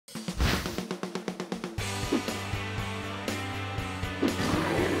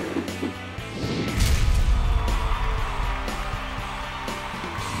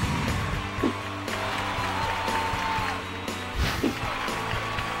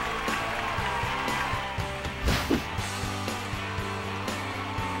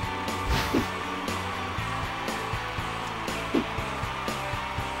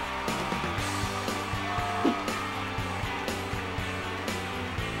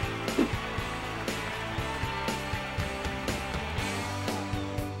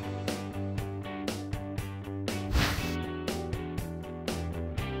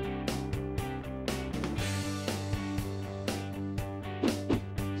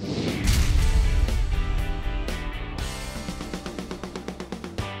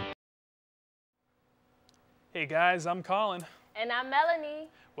Hey guys, I'm Colin. And I'm Melanie.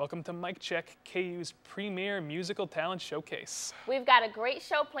 Welcome to Mic Check, KU's premier musical talent showcase. We've got a great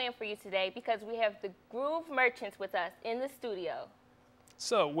show planned for you today because we have the Groove Merchants with us in the studio.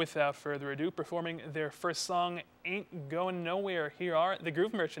 So without further ado, performing their first song, Ain't Going Nowhere, here are the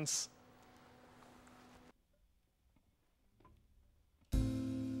Groove Merchants.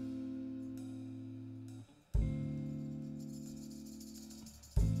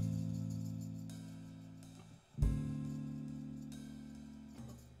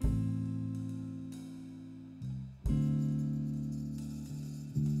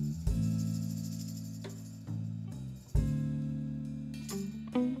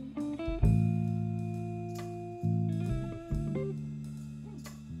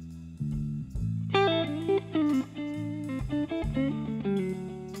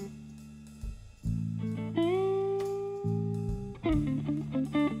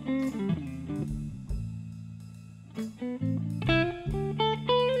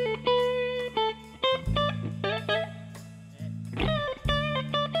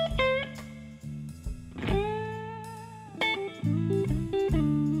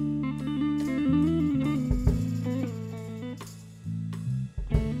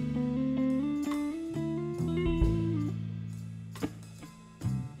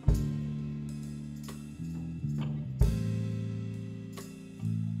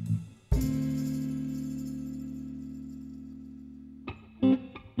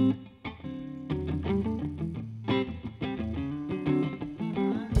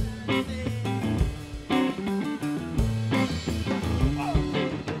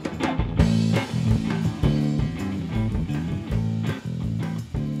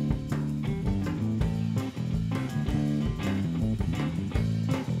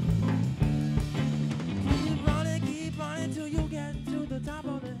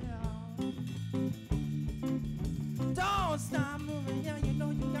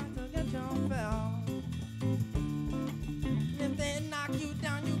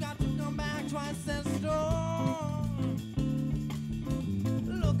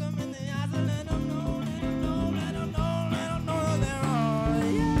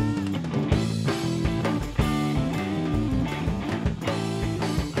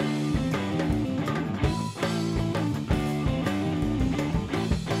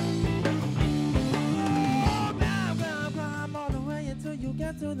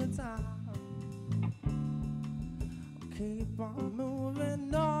 To the top, keep on moving,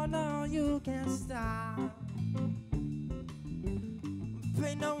 no, you can't stop.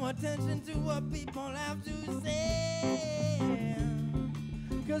 Pay no attention to what people have to say,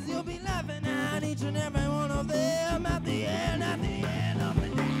 'cause you'll be laughing at each and every one of them at the end of the day.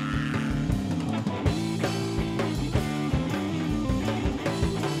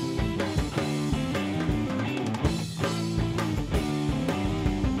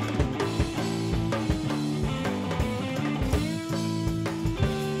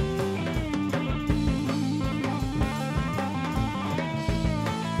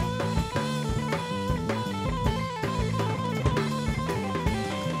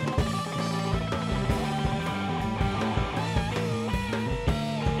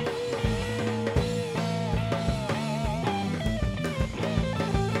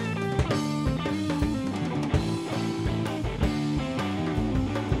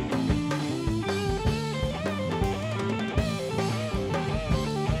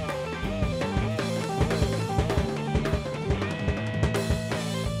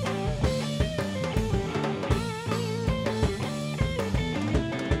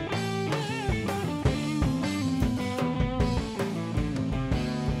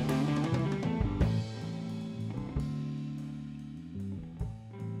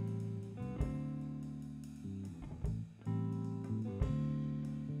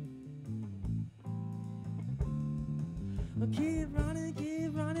 Keep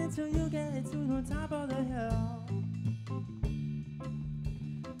running till you get to the top of the hill.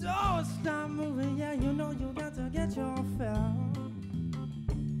 Don't stop moving, yeah, you know you got to get your fill.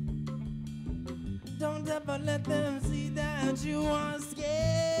 Don't ever let them see that you are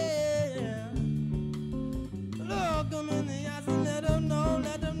scared. Look them in the eyes and let them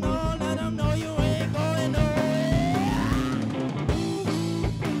know you ain't going nowhere.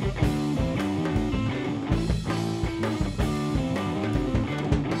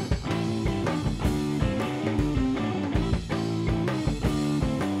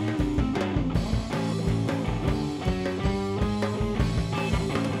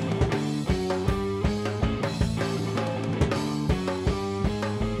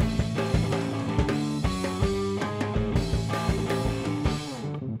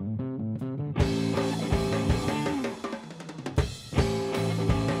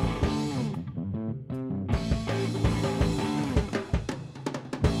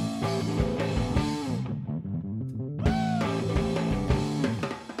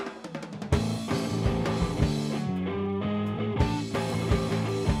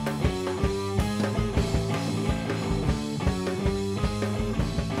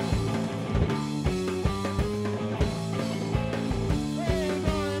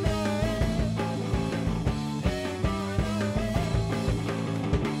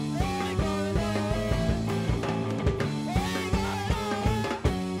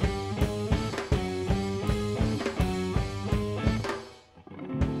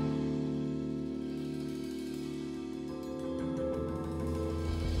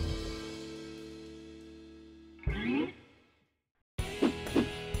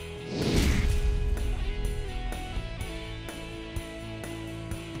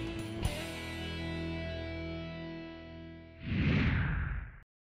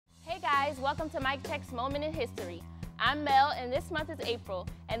 guys, welcome to Mic Check's Moment in History. I'm Mel, and this month is April,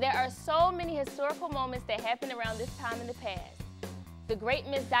 and there are so many historical moments that happened around this time in the past. The great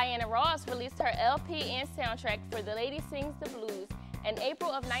Miss Diana Ross released her LP and soundtrack for The Lady Sings the Blues in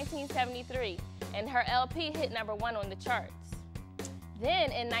April of 1973, and her LP hit #1 on the charts.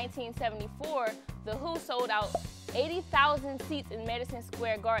 Then in 1974, The Who sold out 80,000 seats in Madison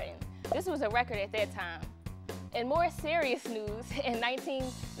Square Garden. This was a record at that time. In more serious news, in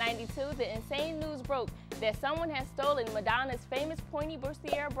 1992, the insane news broke that someone had stolen Madonna's famous pointy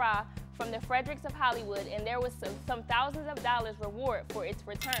bustier bra from the Fredericks of Hollywood, and there was some thousands of dollars reward for its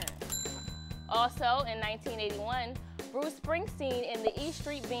return. Also, in 1981, Bruce Springsteen and the E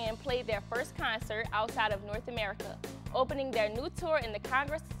Street Band played their first concert outside of North America, opening their new tour in the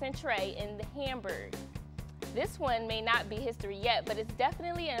Congress Centre in Hamburg. This one may not be history yet, but it's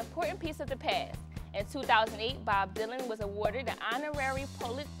definitely an important piece of the past. In 2008, Bob Dylan was awarded the honorary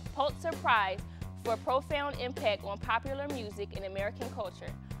Pulitzer Prize for profound impact on popular music and American culture,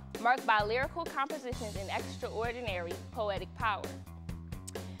 marked by lyrical compositions and extraordinary poetic power.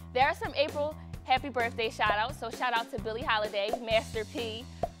 There are some April happy birthday shout-outs, so shout out to Billie Holiday, Master P,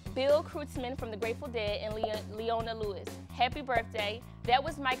 Bill Kreutzmann from the Grateful Dead, and Leona Lewis. Happy birthday. That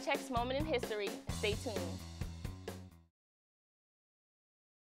was Mic Check's Moment in History. Stay tuned.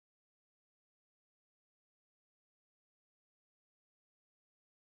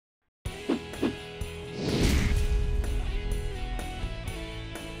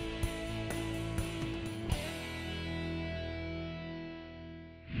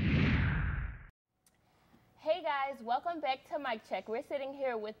 Hey guys, welcome back to Mic Check. We're sitting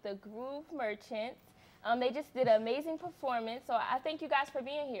here with the Groove Merchants. They just did an amazing performance, so I thank you guys for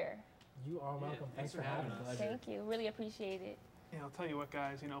being here. You are welcome. Thanks for having us. Thank you. Really appreciate it. Yeah, I'll tell you what,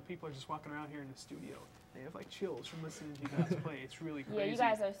 guys. You know, people are just walking around here in the studio. They have like chills from listening to you guys play. It's really crazy. Yeah, you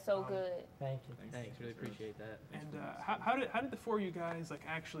guys are so good. Thank you. Thanks, really appreciate that. And how did the four of you guys like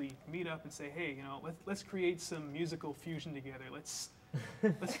actually meet up and say, hey, you know, let's create some musical fusion together. Let's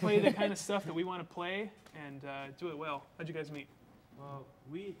play the kind of stuff that we want to play and do it well. How'd you guys meet? Well,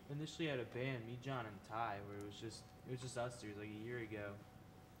 we initially had a band, me, John, and Ty, where it was just us three, like a year ago.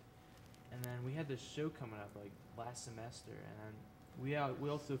 And then we had this show coming up like last semester, and then we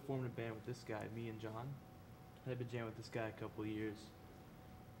also formed a band with this guy, me and John. I've been jamming with this guy a couple of years.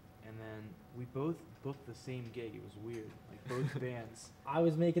 And then we both booked the same gig. It was weird, like both bands. I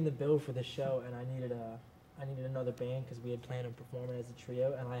was making the bill for the show, and I needed another band because we had planned on performing as a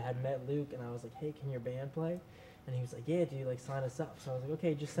trio. And I had met Luke, and I was like, "Hey, can your band play?" And he was like, "Yeah, dude, like sign us up." So I was like,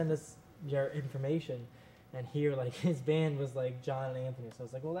 "Okay, just send us your information." And here, like his band was like John and Anthony. So I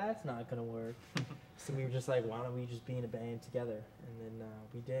was like, "Well, that's not gonna work." So we were just like, "Why don't we just be in a band together?" And then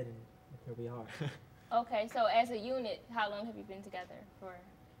we did, and here we are. Okay, so as a unit, how long have you been together for?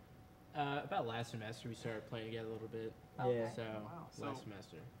 About last semester, we started playing together a little bit. Okay. Yeah. So, Wow, so- last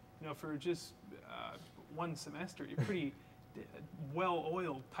semester. You know, for just one semester, you're pretty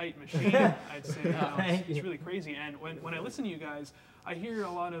well-oiled, tight machine, I'd say. You know, Thank it's you. really crazy. And when I listen to you guys, I hear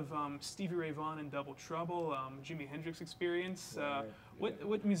a lot of Stevie Ray Vaughan and Double Trouble, Jimi Hendrix Experience. Right.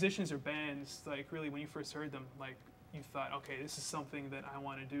 What musicians or bands, like really when you first heard them, like you thought, okay, this is something that I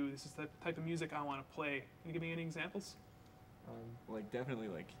want to do. This is the type of music I want to play. Can you give me any examples? Like definitely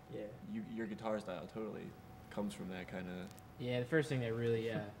like Yeah. your guitar style totally comes from that kind of. Yeah, the first thing that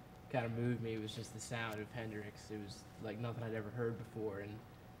really kind of moved me was just the sound of Hendrix. It was like nothing I'd ever heard before, and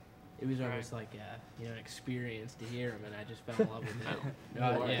it was almost like an experience to hear him, and I just fell in love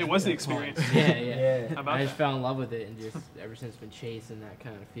with it. It was the experience. Yeah. Yeah. How about I just that? fell in love with it, and just ever since been chasing that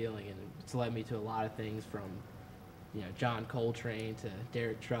kind of feeling, and it's led me to a lot of things from, John Coltrane to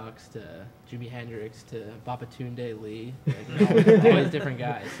Derek Trucks to Jimi Hendrix to Babatunde Lee, all these different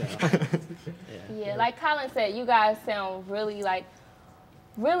guys. So, Yeah, like Colin said, you guys sound really like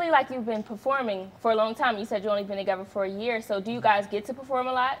you've been performing for a long time. You said you only been together for a year, so do you guys get to perform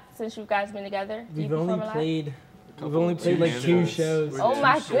a lot since you guys been together? Do you We've only perform a lot? played. We've Couple- only played like 2 handfuls. shows. Oh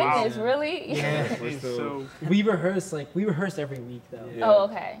my Wow. goodness, really? Yeah. We're still- So We rehearse every week though. Yeah. Oh,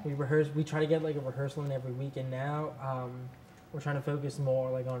 okay. We try to get like a rehearsal in every week, and now we're trying to focus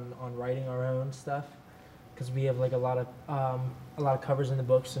more like on writing our own stuff because we have like a lot of covers in the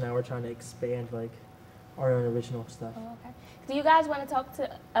book, so now we're trying to expand like our own original stuff. Oh, okay. Do you guys want to talk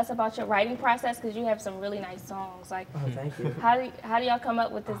to us about your writing process? Because you have some really nice songs. Like, Oh, thank you. how do y'all come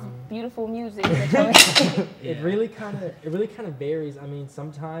up with this beautiful music? that y'all- It really kind of varies. I mean,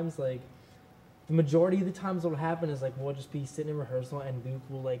 sometimes like the majority of the times what'll happen is like we'll just be sitting in rehearsal and Luke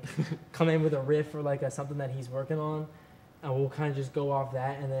will like come in with a riff or like something that he's working on, and we'll kind of just go off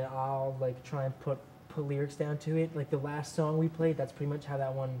that, and then I'll like try and put lyrics down to it. Like the last song we played, that's pretty much how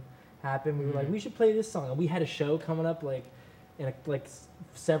that one happened, we were like, we should play this song. And we had a show coming up like in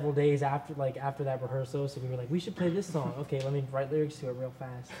several days after that rehearsal. So we were like, we should play this song. Okay, let me write lyrics to it real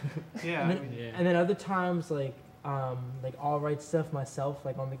fast. Yeah. And then other times like I'll write stuff myself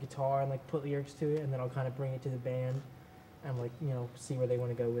like on the guitar and like put lyrics to it, and then I'll kind of bring it to the band and like see where they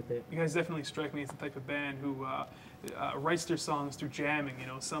want to go with it. You guys definitely strike me as the type of band who writes their songs through jamming.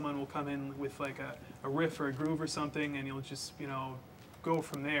 Someone will come in with like a riff or a groove or something, and you'll just go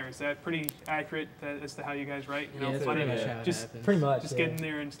from there. Is that pretty accurate as to how you guys write? Yeah, that's pretty much how it just happens. Pretty much. Just get in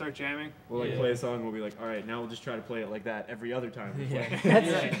there and start jamming. We'll like play a song and we'll be like, all right, now we'll just try to play it like that every other time we play.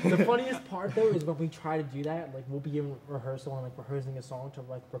 That's the funniest part though is when we try to do that, like we'll be in rehearsal and like rehearsing a song to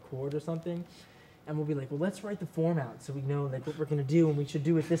like record or something, and we'll be like, well, let's write the form out so we know like what we're gonna do, and we should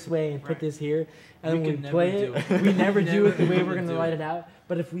do it this way and put this here, and then when we play it, we never do it the way we're gonna write it out.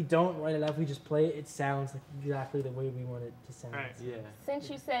 But if we don't write it out, we just play it, it sounds like exactly the way we want it to sound. Right. Yeah. Since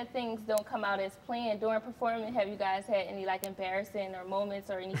you said things don't come out as planned during performing, have you guys had any like embarrassing or moments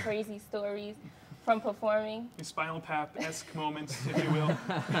or any crazy stories from performing? Spinal Tap-esque moments, if you will.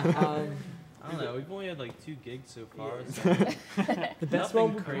 I don't know. We've only had like 2 gigs so far. So The best nothing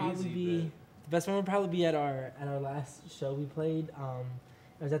one would probably crazy, be at our last show we played.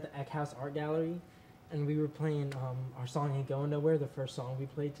 It was at the Eck House Art Gallery, and we were playing our song "Ain't Going Nowhere," the first song we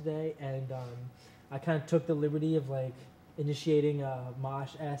played today, and I kind of took the liberty of like initiating a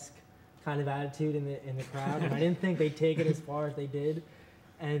mosh-esque kind of attitude in the crowd, and I didn't think they'd take it as far as they did,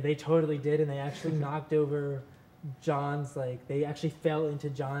 and they totally did, and they actually knocked over John's, like they actually fell into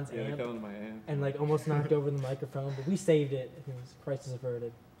John's Yeah, they amp fell into my amp. and like almost knocked over the microphone, but we saved it. It was crisis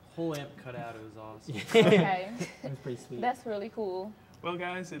averted. whole amp cut out. It was awesome. Okay, It was pretty sweet. that's really cool. Well,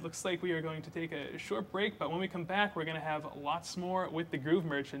 guys, it looks like we are going to take a short break, but when we come back, we're going to have lots more with the Groove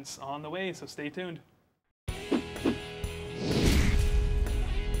Merchants on the way, so stay tuned.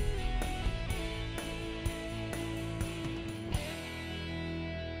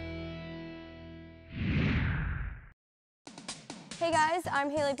 Hey guys,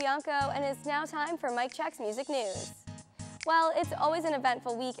 I'm Haley Bianco, and it's now time for Mike Check's Music News. Well, it's always an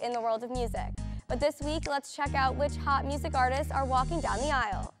eventful week in the world of music, but this week let's check out which hot music artists are walking down the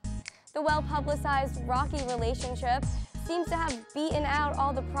aisle. The well-publicized rocky relationship seems to have beaten out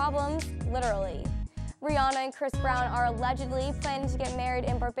all the problems, literally. Rihanna and Chris Brown are allegedly planning to get married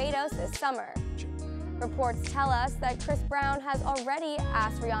in Barbados this summer. Reports tell us that Chris Brown has already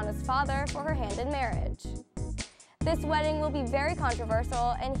asked Rihanna's father for her hand in marriage. This wedding will be very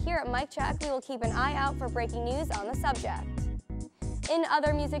controversial, and here at Mike Check, we will keep an eye out for breaking news on the subject. In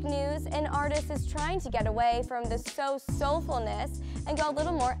other music news, an artist is trying to get away from the soulfulness and go a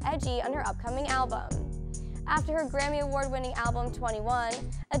little more edgy on her upcoming album. After her Grammy Award-winning album 21,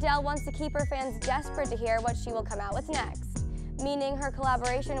 Adele wants to keep her fans desperate to hear what she will come out with next, meaning her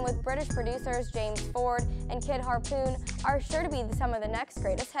collaboration with British producers James Ford and Kid Harpoon are sure to be some of the next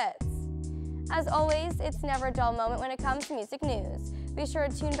greatest hits. As always, it's never a dull moment when it comes to music news. Be sure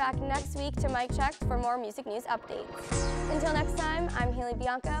to tune back next week to Mike Check for more music news updates. Until next time, I'm Haley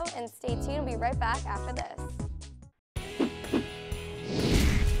Bianco, and stay tuned. We'll be right back after this.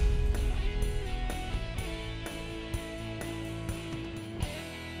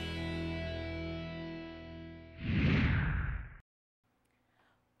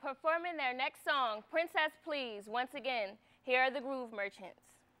 Performing their next song, Princess Please, once again, here are the Groove Merchants.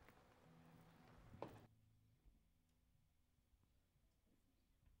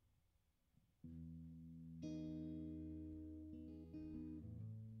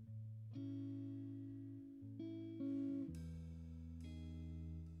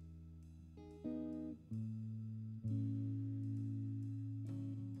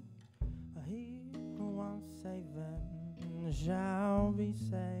 He who wants saving shall be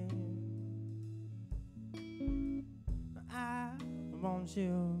saved. I want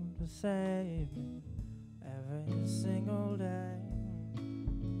you to save me every single day.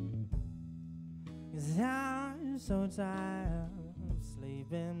 'Cause I'm so tired of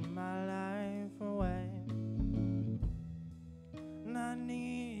sleeping my life away. And I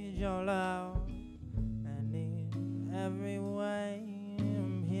need your love. I need every way.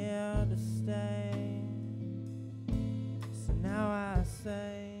 I'm here to stay. So now I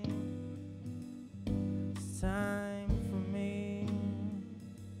say it's time for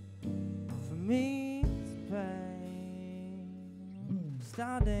me to pay.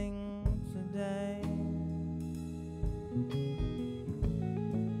 Starting today.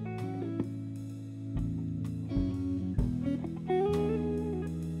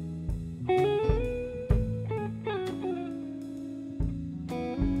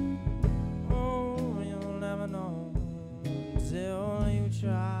 Oh, you'll never know till you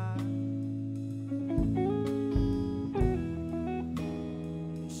try.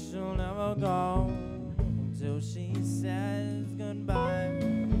 never go till she says goodbye.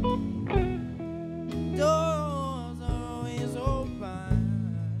 Doors are always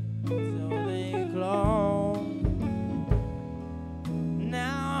open till they close.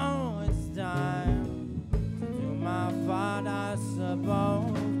 Now it's time to do my part, I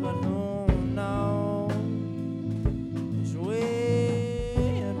suppose, but who knows which way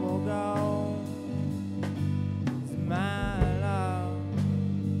it will go. It's my love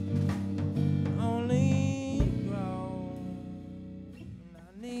only grows, and I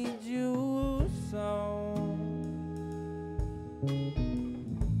need you so.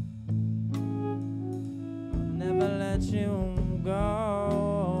 I'll never let you go.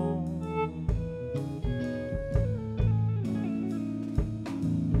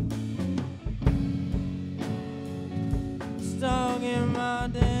 Stuck in my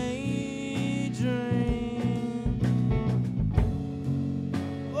daydream.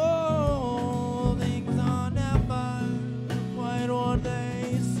 Oh, things are never quite what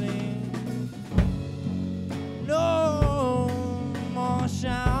they seem. No more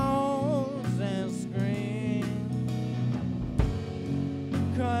shouts and screams,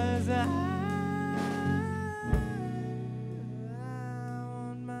 'cause I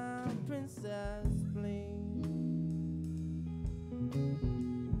want my princess, please.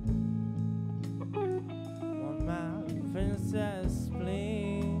 Want my princess,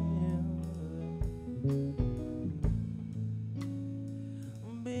 please.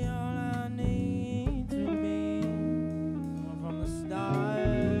 Be all I need to be, from the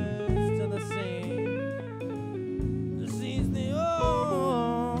stars to the sea. She's the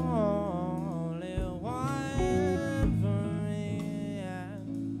only one for me. Yeah.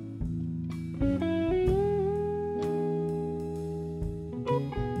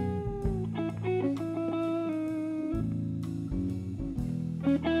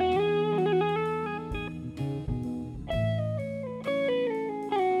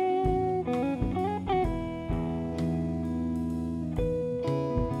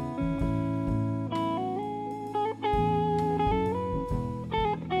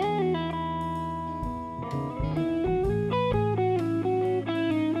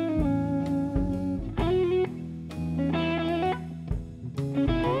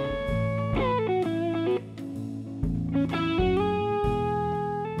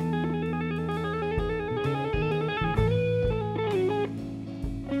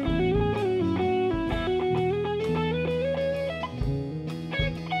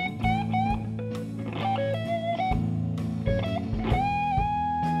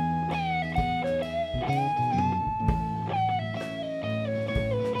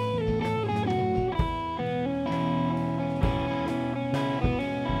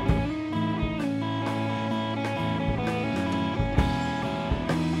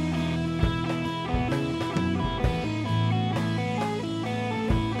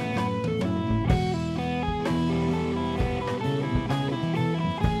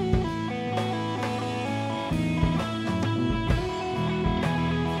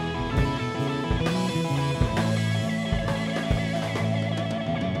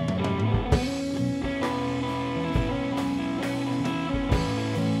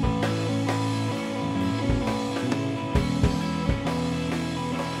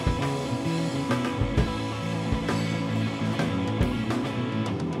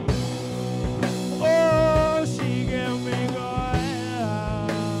 Oh, she give me good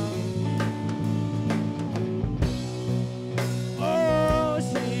love. Oh,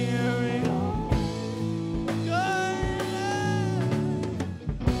 she give me good love.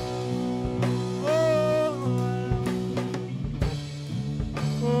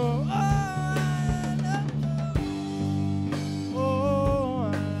 Oh, I love. Oh,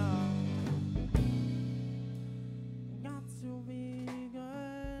 I love. Got to be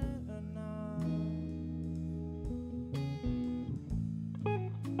good enough.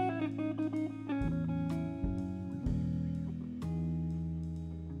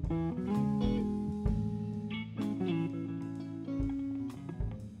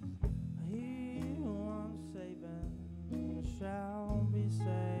 He who wants saving shall be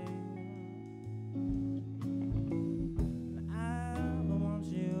saved. And I want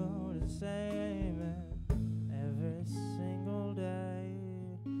you to save it every single day.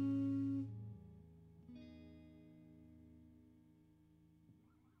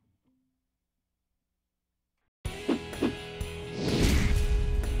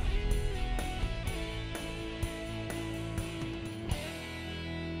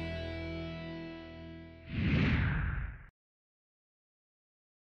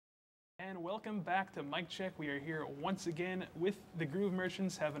 welcome back to Mic Check. We are here once again with the Groove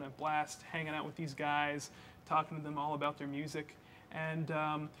Merchants, having a blast hanging out with these guys, talking to them all about their music. And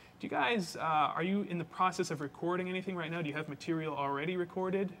do you guys, are you in the process of recording anything right now? Do you have material already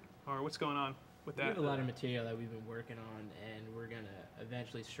recorded, or what's going on with We that? have a lot of material that we've been working on, and we're gonna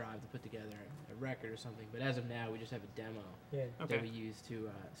eventually strive to put together a record or something. But as of now, we just have a demo Yeah. Okay. that we use to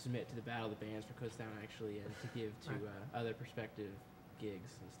submit to the Battle of the Bands for Coasttown, actually, and to give to other prospective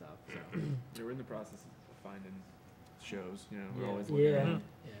gigs and stuff. So Yeah, we're in the process of finding shows. You know, we're Yeah. always looking Yeah. around.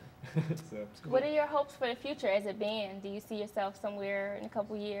 yeah. So What are your hopes for the future as a band? Do you see yourself somewhere in a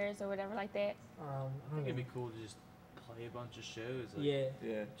couple years or whatever like that? I I don't think it'd know. be cool to just play a bunch of shows. Like, Yeah.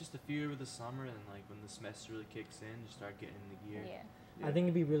 yeah, Just a few over the summer, and like when the semester really kicks in, just start getting into gear. Yeah. yeah. I think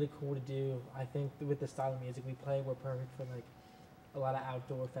it'd be really cool to do. I think with the style of music we play, we're perfect for like a lot of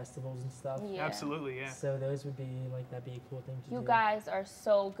outdoor festivals and stuff. Yeah. Absolutely, yeah. So those would be like that'd be a cool thing to You do. guys are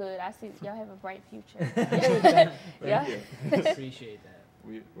so good. I see y'all have a bright future. Thank Yeah. you. Appreciate that.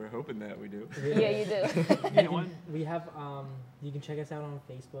 We're hoping that we do. Yeah, you do. You know what? We have you can check us out on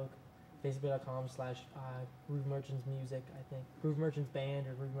Facebook, facebook.com/Groove Merchants Music, I think. Groove Merchants Band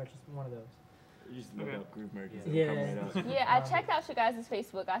or Groove Merchants, one of those. You just look Okay. up Groove Merchants. Yeah. It'll come right up. Yeah, I checked out you guys'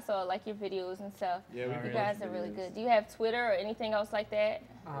 Facebook. I saw like your videos and stuff. Yeah, we You can You post guys are really videos. good. Do you have Twitter or anything else like that?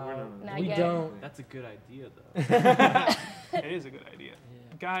 We're not- Not we yet. don't. That's a good idea, though. It is a good idea.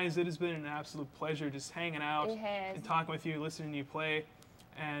 Yeah. Guys, it has been an absolute pleasure just hanging out It has. and talking with you, listening to you play.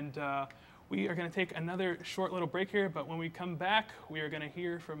 And we are going to take another short little break here, but when we come back, we are going to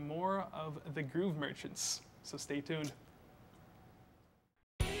hear from more of the Groove Merchants. So stay tuned.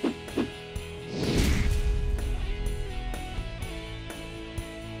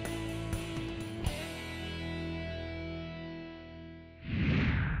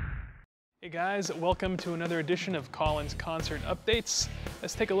 Hey guys, welcome to another edition of Colin's Concert Updates.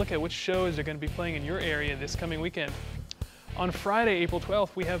 Let's take a look at which shows are going to be playing in your area this coming weekend. On Friday, April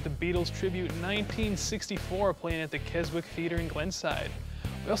 12th, we have the Beatles Tribute 1964 playing at the Keswick Theatre in Glenside.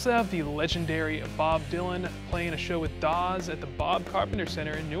 We also have the legendary Bob Dylan playing a show with Dawes at the Bob Carpenter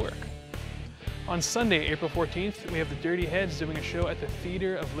Center in Newark. On Sunday, April 14th, we have the Dirty Heads doing a show at the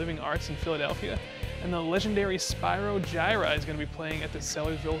Theater of Living Arts in Philadelphia, and the legendary Spyro Gyra is going to be playing at the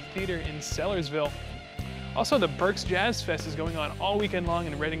Sellersville Theater in Sellersville. Also, the Berks Jazz Fest is going on all weekend long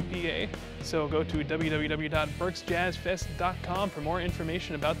in Reading, PA, so go to www.berksjazzfest.com for more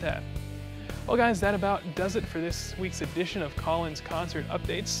information about that. Well guys, that about does it for this week's edition of Colin's Concert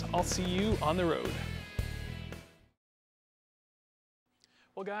Updates. I'll see you on the road.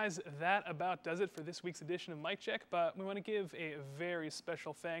 Well guys, that about does it for this week's edition of Mic Check, but we want to give a very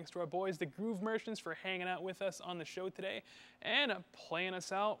special thanks to our boys, the Groove Merchants, for hanging out with us on the show today and playing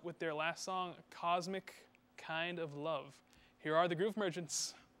us out with their last song, Cosmic Kind of Love. Here are the Groove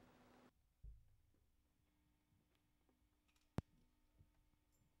Merchants.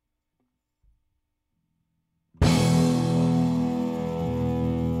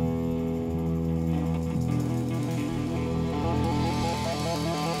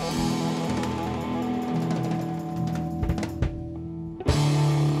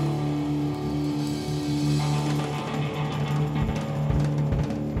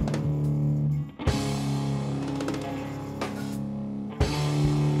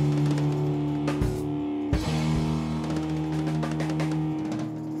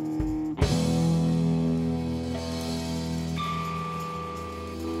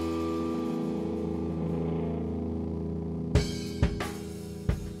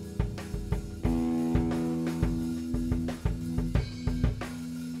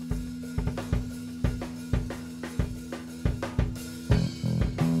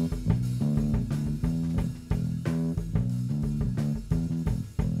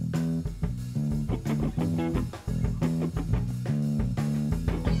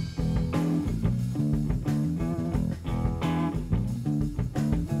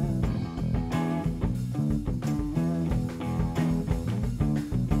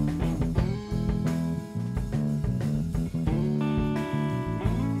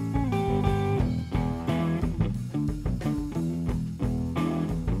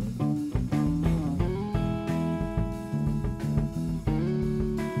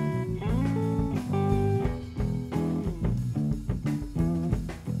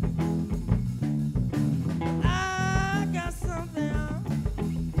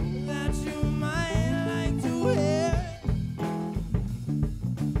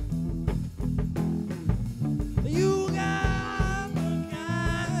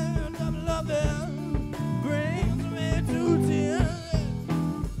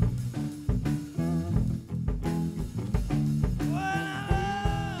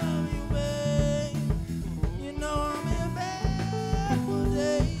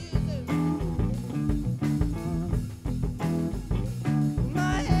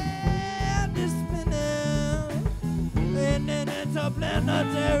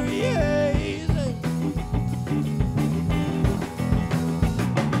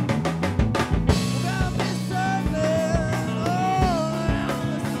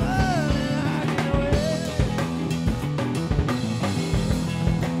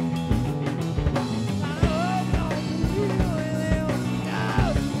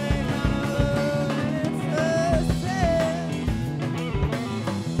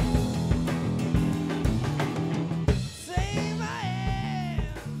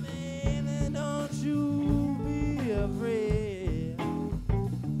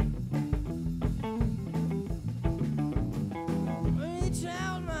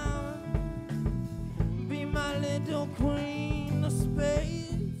 little queen of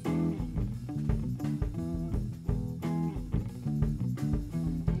space.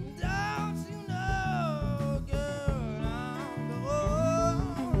 Don't you know, girl, I'm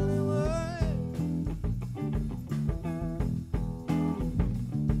going away.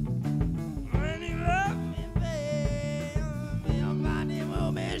 When you love me, babe, your body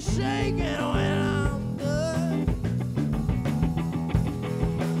will be shaking.